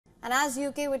And as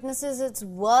UK witnesses its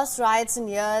worst riots in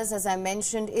years, as I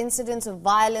mentioned, incidents of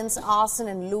violence, arson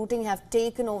and looting have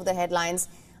taken over the headlines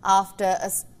after a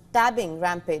stabbing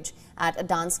rampage at a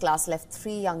dance class left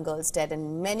 3 young girls dead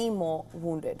and many more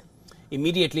wounded.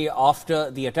 Immediately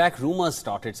after the attack, rumours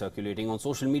started circulating on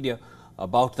social media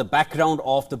about the background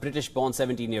of the British-born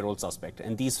 17-year-old suspect.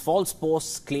 And these false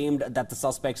posts claimed that the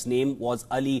suspect's name was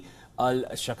Ali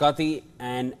al-Shakati,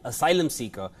 an asylum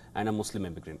seeker and a Muslim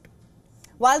immigrant.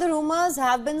 While the rumours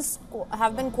have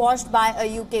been quashed by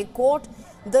a UK court,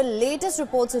 the latest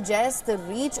report suggests the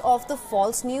reach of the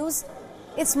false news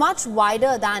is much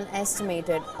wider than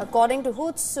estimated. According to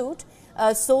Hootsuite,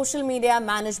 a social media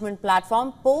management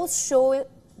platform, posts show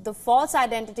the false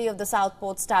identity of the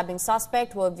Southport stabbing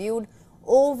suspect were viewed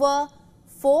over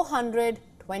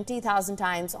 420,000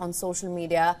 times on social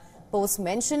media. Posts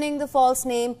mentioning the false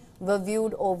name were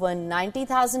viewed over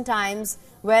 90,000 times,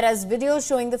 whereas videos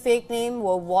showing the fake name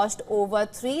were watched over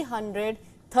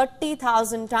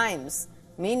 330,000 times.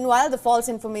 Meanwhile, the false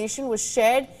information was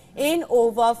shared in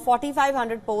over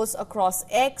 4,500 posts across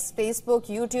X, Facebook,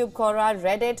 YouTube, Quora,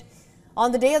 Reddit.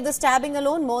 On the day of the stabbing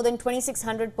alone, more than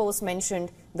 2,600 posts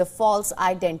mentioned the false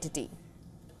identity.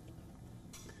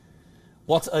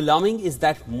 What's alarming is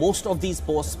that most of these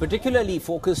posts particularly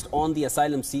focused on the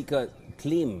asylum seeker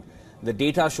claim. The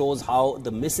data shows how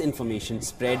the misinformation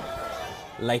spread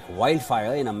like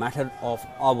wildfire in a matter of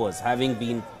hours, having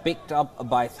been picked up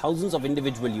by thousands of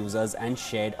individual users and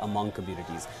shared among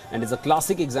communities. And is a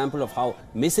classic example of how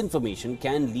misinformation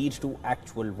can lead to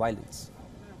actual violence.